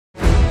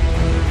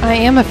I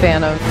am a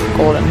fan of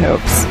Golden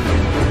Hoops.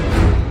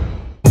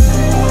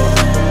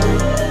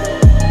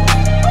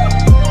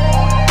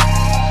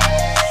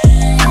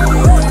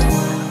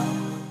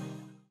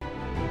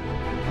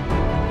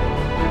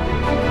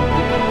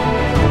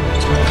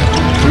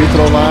 Free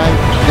throw line.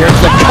 Here's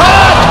the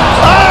cut!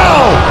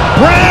 Oh!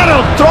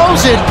 Brando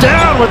throws it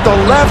down with the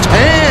left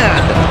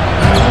hand.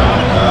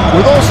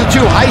 Were those the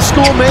two high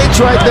school mates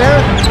right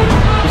there?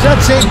 Was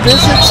that St.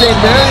 Vincent, St.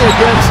 Mary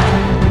against?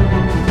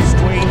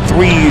 Swing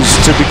threes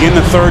to begin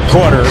the third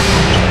quarter.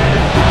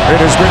 It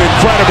has been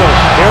incredible.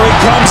 Here he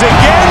comes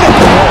again.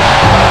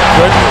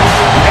 Oh,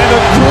 and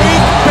the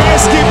Greek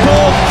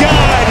basketball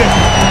god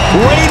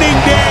raining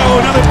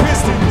down on the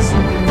Pistons.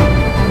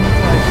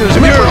 If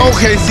you're an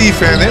OKC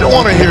fan, they don't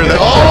want to hear that.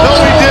 Oh, no,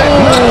 he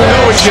didn't.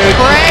 No, he didn't.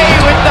 Spray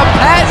with the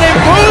patent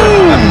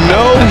boom.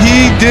 No,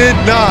 he did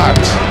not.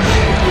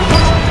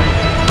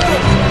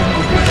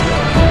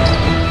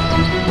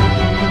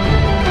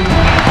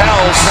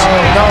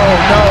 No.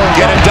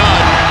 Get it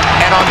done.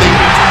 And on the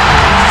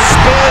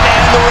spin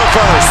and the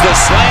reverse, the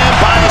slam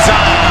by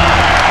Zion.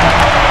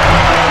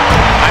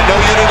 I know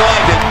you didn't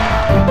like it.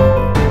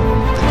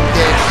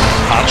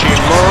 Hachi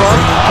and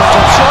Murray comes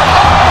up short.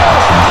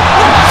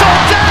 Oh!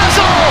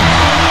 Dazzle!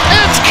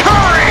 It's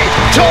Curry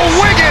to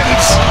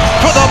Wiggins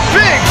for the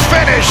big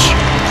finish.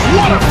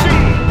 What a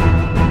feed.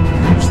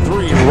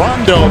 Three.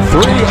 Rondo,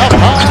 three up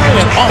high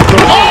and off the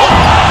wall.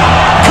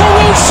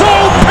 Caruso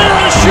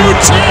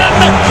parachutes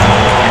in.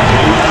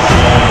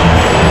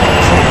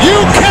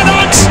 You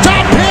cannot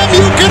stop him.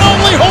 You can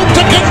only hope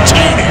to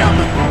contain him.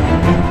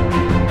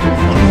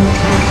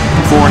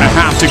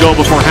 4.5 to go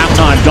before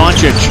halftime.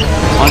 Doncic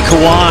on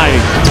Kawhi.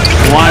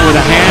 Kawhi with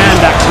a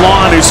hand, that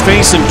claw on his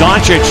face, and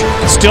Doncic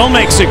still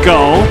makes it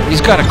go.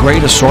 He's got a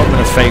great assortment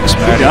of fakes,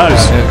 man. He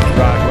does.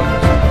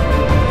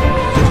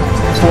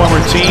 Former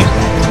team.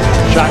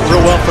 Shot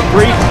real well for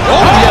three.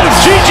 Oh,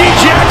 yes. G.G.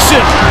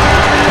 Jackson.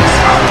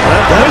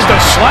 There's the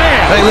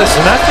slam. Hey,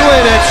 listen, that's the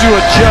way that you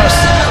adjust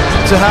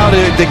to how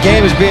the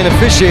game is being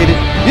officiated.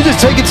 You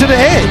just take it to the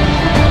head.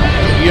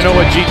 You know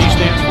what GG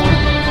stands for?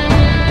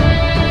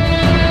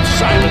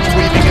 Silence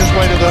weaving his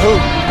way to the hoop.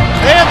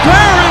 And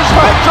there is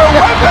Mr.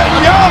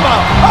 Wembanyama.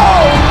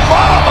 Oh,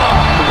 mama.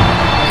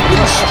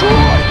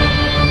 Destroyed.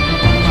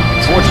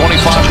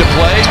 4:25 to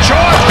play.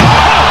 George.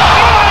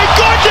 Oh, my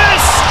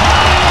goodness!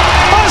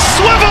 A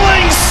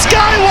swiveling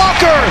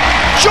Skywalker.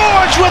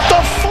 George with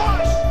the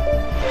flush.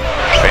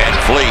 Van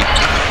Fleet.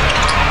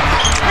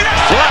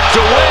 Left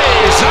away.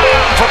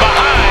 Zion from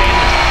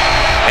behind.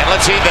 And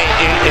let's see,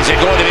 is it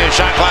going to be a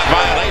shot clock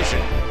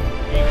violation?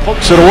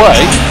 Pokes it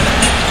away.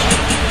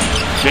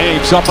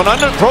 James up and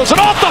under, throws it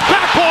off the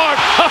backboard.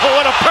 Oh,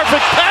 what a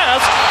perfect pass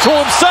to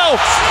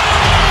himself.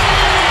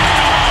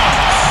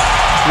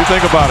 What do you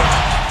think about it?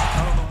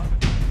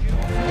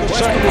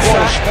 Second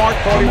before Smart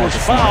thought he was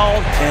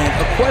fouled. And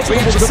a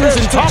questionable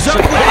decision. Thompson.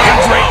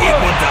 Andre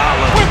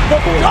Iguodala.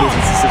 Take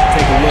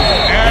a look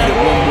at it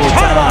one more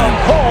time.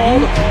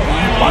 Called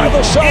by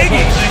the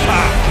Celtics.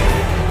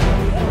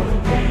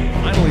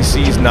 Finally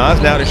sees Nas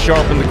now to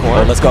sharpen the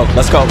corner. Let's go.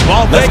 Let's go. Oh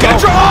my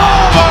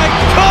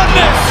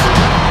goodness!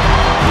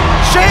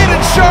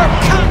 Shannon Sharp.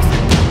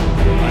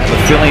 I have a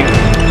feeling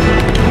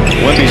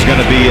Wemby's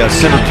going to be a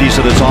centerpiece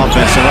of this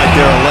offense, and right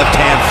there a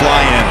left-hand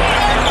fly-in.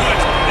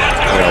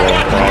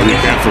 Oh, you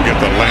can't forget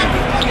the length.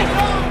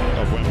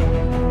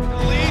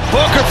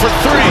 Booker for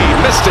three,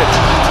 missed it.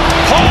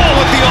 Hall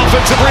with the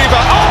offensive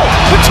rebound. Oh,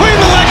 between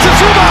the legs of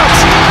Zubac,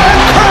 and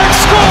Kirk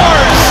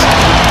scores.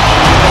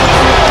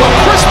 But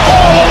Chris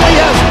Paul only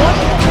has one.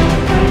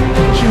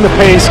 Pushing the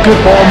pace, good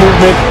ball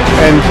movement,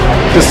 and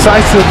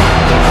decisive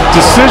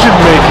decision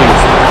making.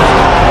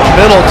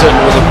 Middleton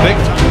with a big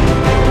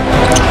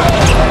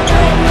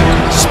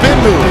Spin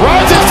move,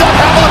 rises up,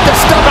 how about the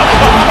step up?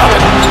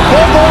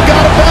 Bobo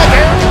got it back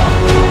here.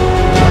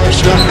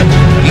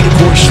 He, of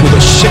course, with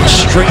a 6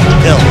 straight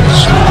L's.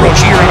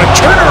 Rozier on a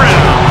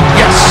turnaround.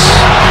 Yes.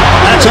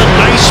 That's a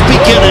nice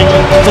beginning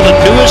for the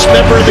newest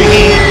member of the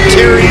Heat,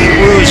 Terry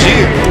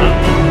Rozier.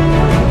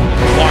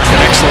 Clark, an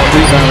excellent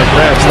rebounder,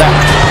 grabs that.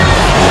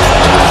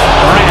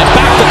 Morant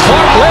back to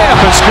Clark,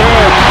 layup is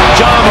good.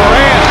 John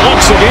Morant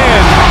once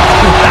again.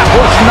 That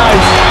was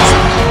nice.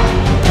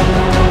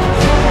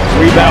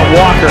 Rebound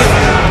Walker.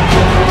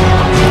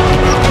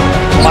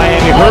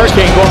 Miami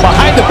Hurricane going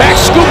behind the back,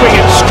 scooping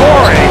and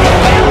scoring.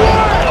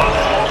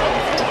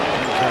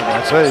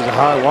 I'd say it's a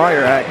high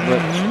wire act, but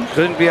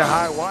couldn't be a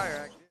high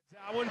wire act.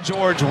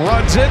 George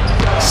runs it,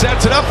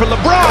 sets it up for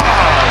LeBron.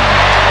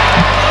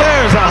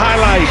 There's a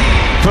highlight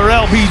for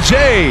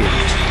LBJ.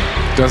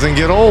 Doesn't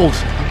get old.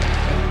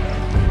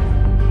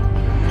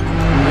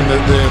 And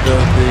the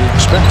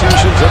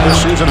expectations of the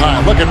season high.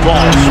 Look at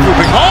Ball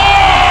scooping. Oh!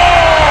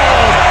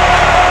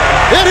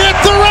 It hit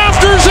the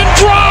rafters and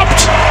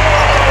dropped.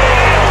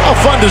 How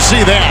fun to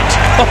see that.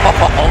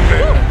 Oh,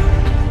 man.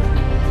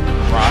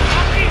 Rock.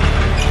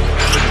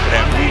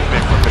 That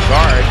movement from the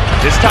guard.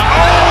 This time,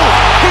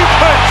 he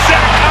put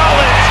Zach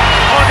Collins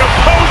on a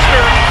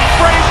poster,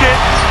 framed it,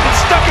 and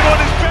stuck it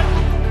on his bench.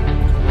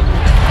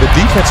 The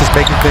defense is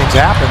making things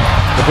happen.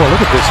 But boy,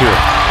 look at this here.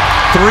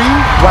 3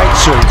 white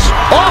shirts.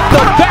 Off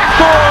the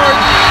backboard!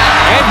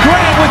 And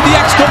Grant with the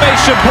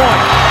exclamation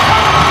point.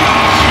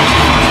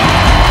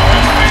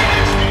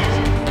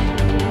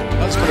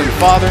 Husband and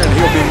father, and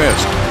he'll be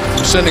missed.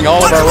 We're sending all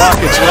of our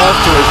Rockets love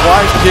to his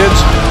wife, kids,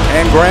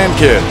 and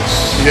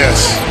grandkids.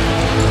 Yes.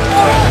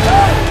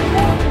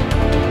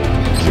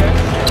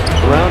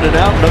 Around and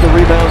out, another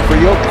rebound for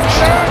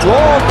Jokic.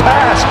 Long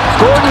pass,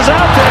 Gordon's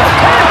out there,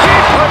 and he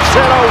puts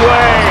it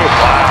away.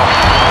 Wow.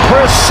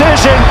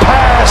 Precision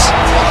pass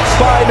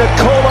by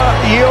Nikola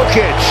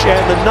Jokic,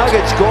 and the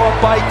Nuggets go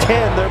up by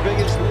 10, their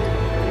biggest lead.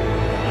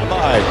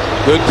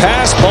 Good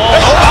pass, Paul.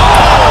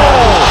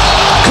 Oh!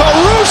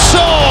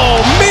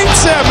 Caruso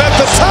meets him at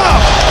the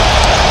top.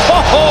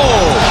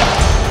 Oh!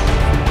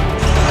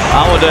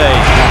 Holiday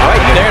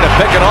right there to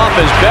pick it off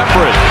is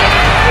Beckford.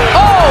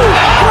 Oh!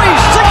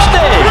 360!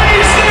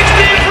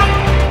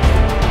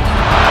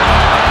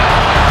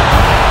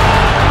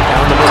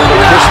 Down the middle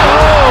of Chris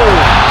Paul.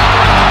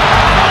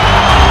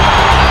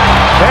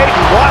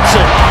 Peyton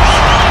Watson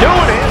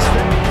doing his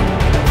thing.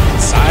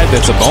 Side,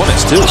 that's a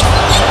bonus, too.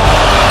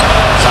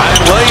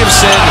 Zion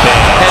Williamson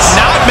has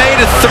not made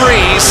a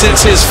 3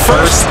 since his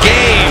first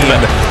game.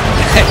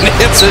 And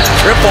it's a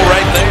triple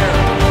right there.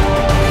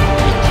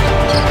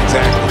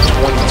 Exactly,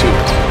 22.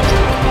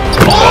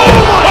 Oh,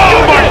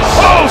 my!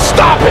 Oh,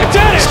 stop it!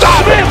 Dennis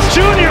Stop Smith it!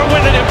 Jr.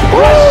 with an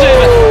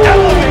impressive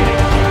elevating.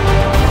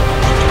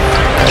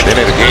 They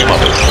made a game of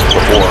it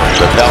before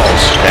the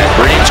Pels. And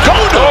Green's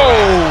going.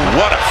 Oh,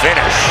 what a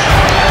finish.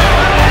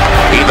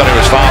 He thought he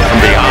was fouled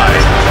from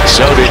behind.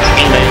 So did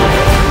Ime.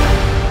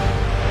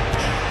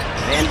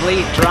 Van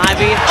Vliet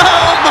driving.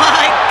 Oh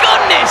my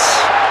goodness!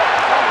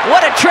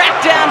 What a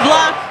track down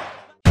block.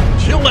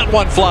 She'll let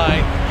one fly.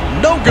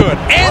 No good.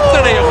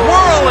 Anthony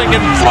whirling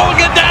and throwing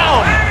it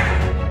down.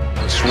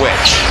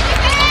 Switch.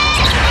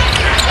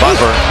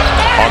 Butler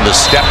on the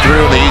step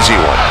through and the easy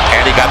one.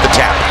 And he got the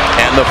tap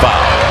and the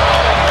foul.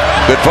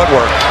 Good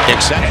footwork.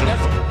 Exceptional.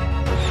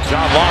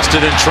 John lost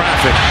it in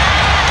traffic.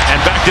 And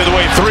back the other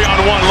way,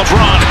 3-on-1.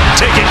 LeBron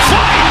taking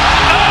flight.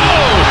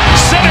 Oh!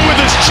 Setting with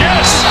his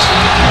chest.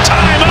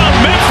 Timeout,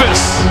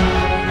 Memphis.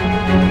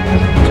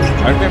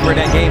 I remember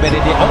that game at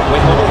India. Oh,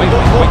 wait a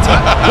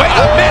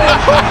minute.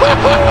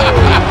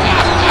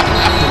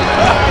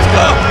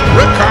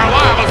 Rick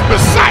Carlisle is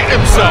beside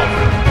himself.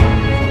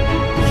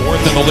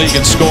 4th in the league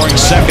in scoring,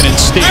 2nd in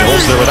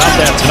steals. They're without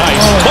that tonight.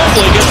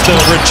 Mobley gets the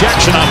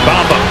rejection on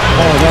Bamba.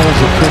 Oh, that was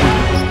a pretty.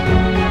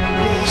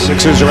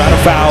 Sixers are out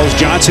of fouls.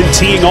 Johnson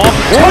teeing off.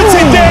 Puts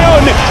it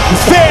down.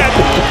 That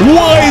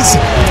was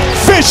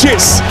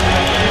vicious.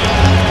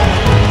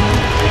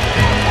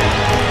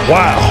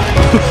 Wow.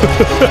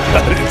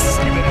 I didn't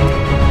see that.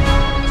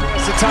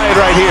 It's to tie it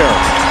right here.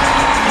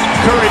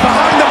 Curry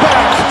behind the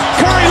back.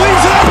 Curry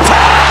leaves it up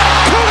top.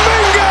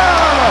 Kuminga!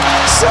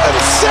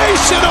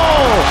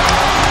 Sensational!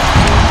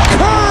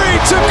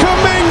 Curry to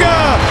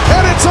Kuminga,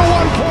 and it's a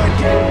 1-point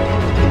game.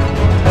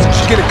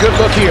 Let's get a good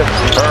look here.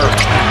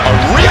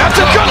 That's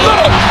a good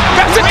look!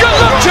 That's a good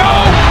look,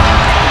 Joe!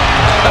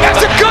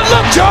 That's a good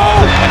look,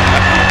 Joe!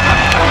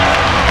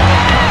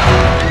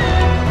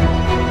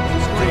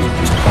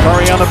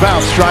 Curry on the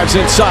bounce, drives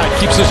inside,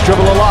 keeps his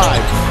dribble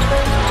alive.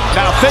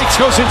 Now fakes,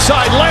 goes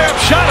inside, layup,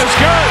 shot is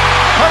good.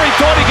 Curry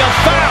thought he got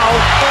fouled.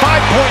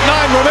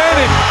 5.9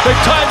 remaining. They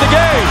tied the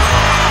game.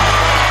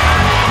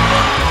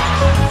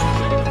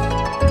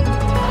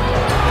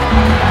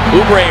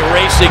 Oubre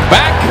racing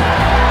back,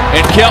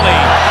 and Kelly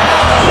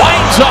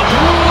winds up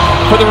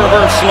for the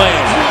reverse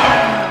slam.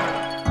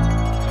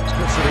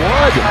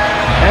 Wood,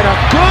 and a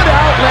good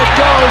outlet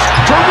goes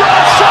to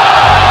Russell!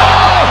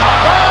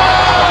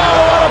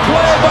 Oh, what a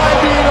play by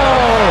Dino!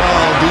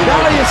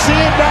 Now you see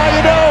it, now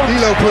you don't.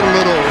 Dino put a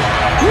little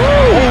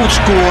old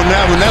school on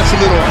that one. That's a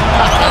little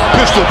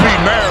Pistol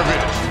Pete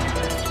Maravich.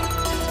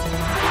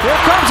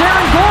 Here comes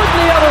Aaron Gordon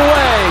the other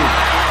way.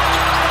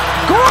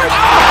 Gordon!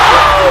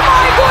 Oh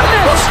my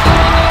goodness!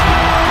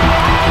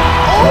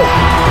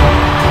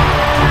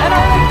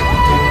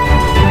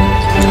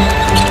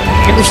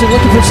 Anderson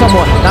looking for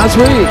someone.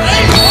 Nasri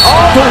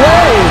all the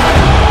way.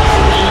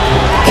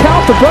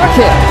 Count the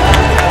bucket.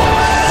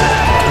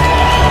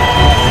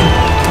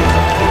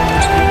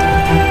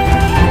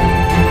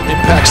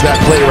 Impacts that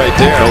play right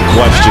there. No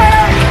question.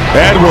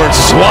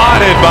 Edwards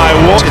swatted by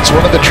Wolf. It's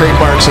one of the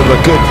trademarks of a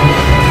good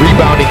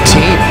rebounding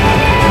team.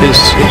 Is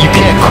you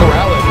can't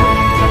corral it.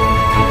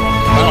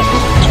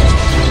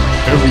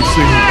 Every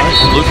single night.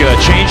 Luka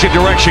change of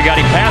direction, got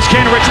him past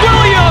Kenrich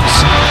Williams.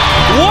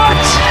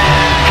 What?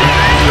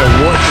 Yeah,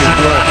 what is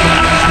what?